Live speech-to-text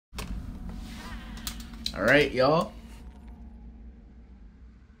Alright, y'all.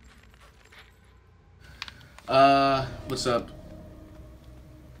 What's up?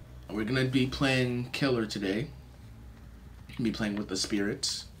 We're gonna be playing Killer today. We're gonna be playing with the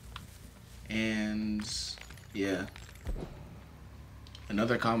spirits. And yeah.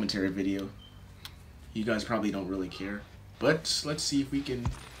 Another commentary video. You guys probably don't really care. But let's see if we can.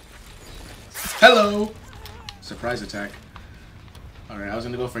 Hello! Surprise attack. Alright, I was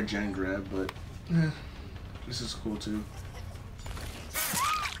gonna go for a gen grab, but this is cool too.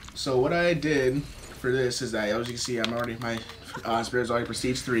 So what I did for this is that, as you can see, I'm already, my spirit's already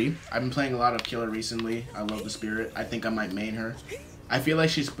prestige 3. I've been playing a lot of Killer recently. I love the spirit. I think I might main her. I feel like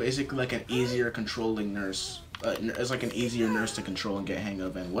she's basically like an easier controlling nurse. It's like an easier nurse to control and get hang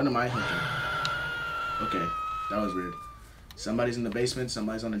of. And what am I hooking? Okay, that was weird. Somebody's in the basement.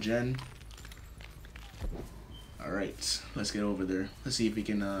 Somebody's on a gen. Alright, let's get over there. Let's see if we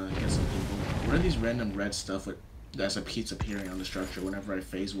can get some people. What are these random red stuff that keeps appearing on the structure whenever I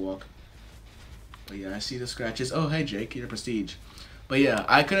phase walk? But yeah, I see the scratches. Oh, hey Jake, you're prestige. But yeah,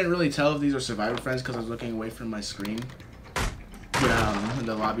 I couldn't really tell if these were survivor friends because I was looking away from my screen. When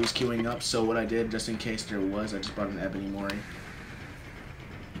the lobby was queuing up, so what I did, just in case there was, I just brought an Eboni Mori.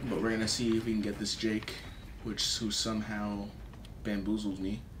 But we're gonna see if we can get this Jake, who somehow bamboozled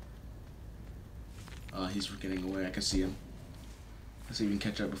me. He's getting away. I can see him. Let's see if we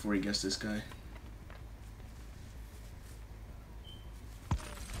can catch up before he gets this guy.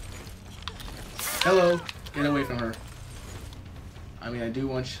 Hello! Get away from her. I mean, I do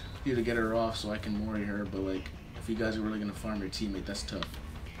want you to get her off so I can Mori her, but like, if you guys are really gonna farm your teammate, that's tough.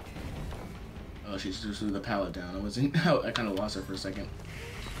 Oh, she's just threw the pallet down. I kind of lost her for a second.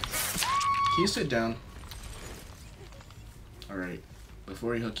 Can you sit down? Alright.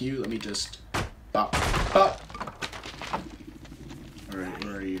 Before I hook you, let me just bop. Bop! Alright,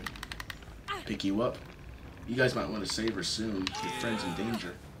 where are you? Pick you up. You guys might want to save her soon. Your friend's in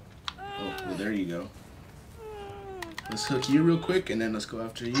danger. Oh, well, there you go. Let's hook you real quick, and then let's go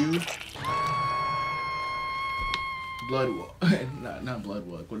after you. Blood walk. not blood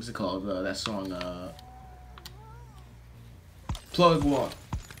walk. What is it called? That song, Plug walk.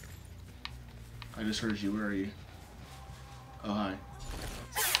 I just heard you. Where are you? Oh, hi.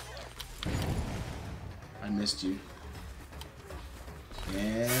 I missed you.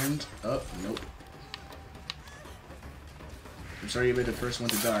 And oh, nope. I'm sorry you made the first one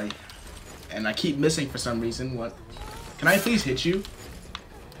to die. And I keep missing for some reason. What? Can I please hit you?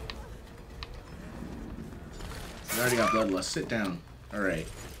 I already got bloodlust. Sit down. Alright.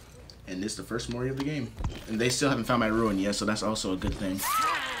 And this is the first Mori of the game. And they still haven't found my ruin yet, so that's also a good thing.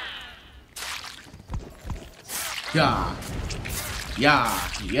 Yeah.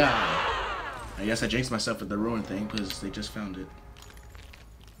 Yeah. Yeah. I guess I jinxed myself with the ruin thing because they just found it.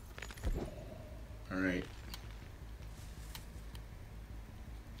 Alright.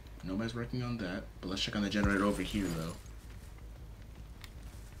 Nobody's working on that, but let's check on the generator over here though.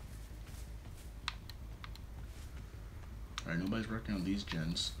 Alright, nobody's working on these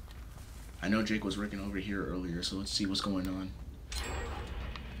gens. I know Jake was working over here earlier, so let's see what's going on.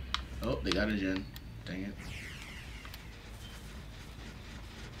 Oh, they got a gen. Dang it.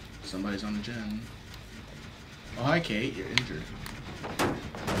 Somebody's on the gen. Oh, hi Kate, you're injured.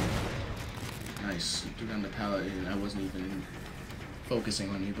 Nice. You threw down the pallet and I wasn't even focusing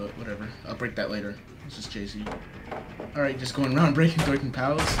on you, but whatever. I'll break that later. Let's just chase you. Alright, just going around breaking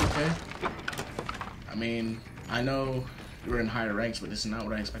pallets, okay? I mean, I know you were in higher ranks, but this is not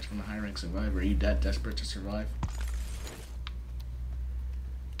what I expect from a high rank survivor. Are you that desperate to survive?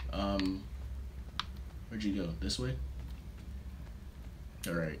 Where'd you go? This way?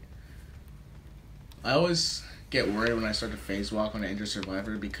 Alright. I always get worried when I start to phase walk when I enter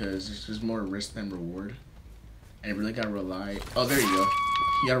survivor because there's just more risk than reward. And you really gotta rely. Oh, there you go.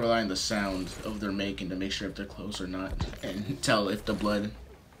 You gotta rely on the sound of their making to make sure if they're close or not, and tell if the blood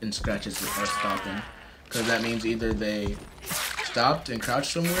and scratches are stopping. Because that means either they stopped and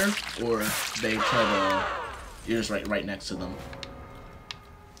crouched somewhere, or they try to. You're just right next to them.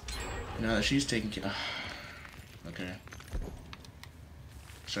 Now that she's taking care. Okay.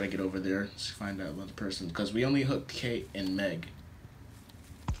 Let's try to get over there. Let's find that one person because we only hooked Kate and Meg.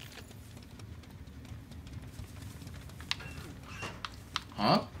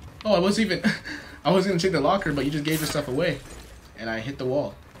 Huh? Oh, I wasn't even. I was gonna take the locker, but you just gave your stuff away, and I hit the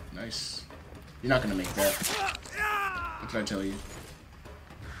wall. Nice. You're not gonna make that. What did I tell you?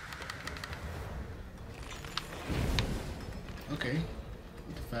 Okay.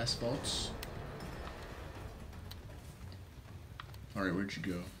 With the fast faults. All right, where'd you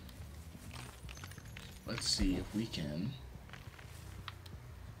go? Let's see if we can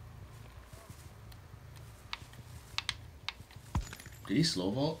Did he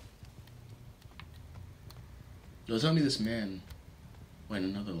slow vault? Yo, tell me this man went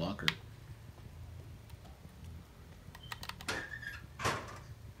in another locker.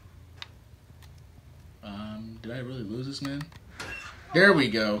 Did I really lose this man? There we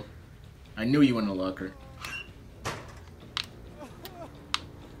go. I knew you went in the locker.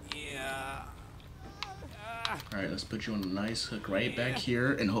 Alright, let's put you on a nice hook right back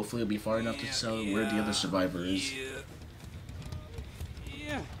here, and hopefully it'll be far enough to tell where the other survivor is.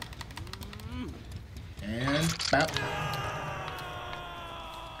 And bap.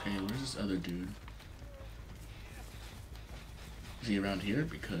 Okay, where's this other dude? Is he around here?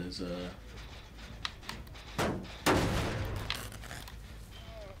 Because,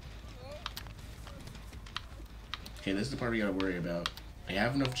 okay, this is the part we gotta worry about. I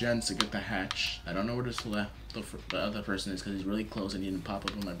have enough gens to get the hatch. I don't know where the other person is because he's really close and he didn't pop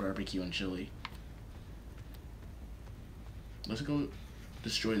up on my barbecue and chili. Let's go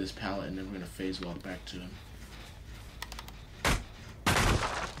destroy this pallet and then we're gonna phase walk back to him.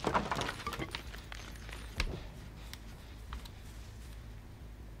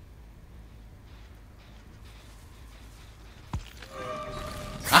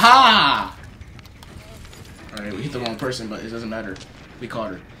 Aha! Alright, we hit the wrong person, but it doesn't matter. We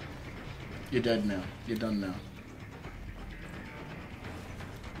caught her. You're dead now. You're done now.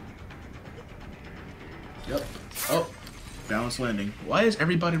 Yep. Oh. Balanced landing. Why is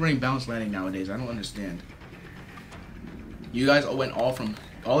everybody running balanced landing nowadays? I don't understand. You guys went all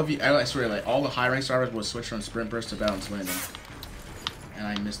of you, I swear, like, all the high rank starters would switch from sprint burst to balanced landing. And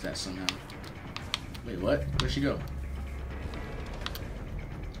I missed that somehow. Wait, what? Where'd she go?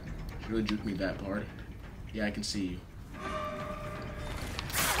 She really juked me that hard. Yeah, I can see you.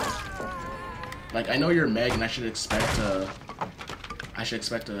 Like, I know you're Meg, and I should expect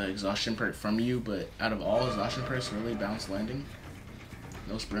an exhaustion perk from you, but out of all exhaustion perks, really balanced landing,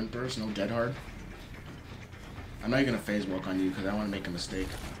 no sprint burst, no dead hard. I'm not even gonna phase walk on you because I don't want to make a mistake.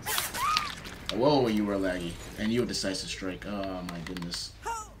 Whoa, you were laggy, and you have decisive strike. Oh my goodness.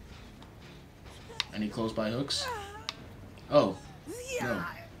 Any close by hooks? Oh, no.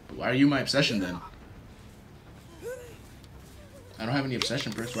 Why are you my obsession then? I don't have any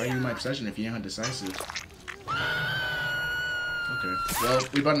obsession perks. Why are you my obsession if you ain't decisive? Okay. Well,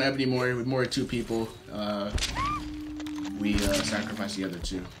 we bought an Eboni Mori with more 2 people. We sacrificed the other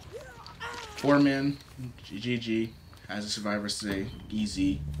 2. 4-man, GG, as a survivor today,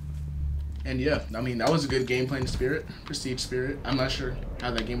 easy. And yeah, I mean, that was a good game playing spirit, prestige spirit. I'm not sure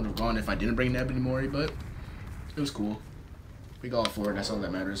how that game would have gone if I didn't bring the Eboni Mori, but it was cool. We got all 4, that's all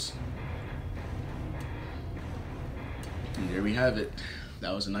that matters. And there we have it.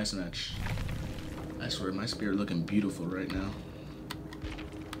 That was a nice match. I swear, my spirit looking beautiful right now.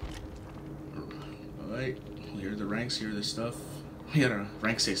 Alright, here are the ranks, here are the stuff. We got a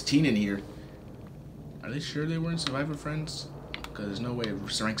rank 16 in here. Are they sure they weren't Survivor friends? Because there's no way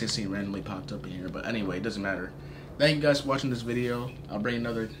rank 16 randomly popped up in here. But anyway, it doesn't matter. Thank you guys for watching this video. I'll bring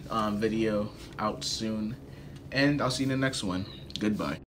another video out soon. And I'll see you in the next one. Goodbye.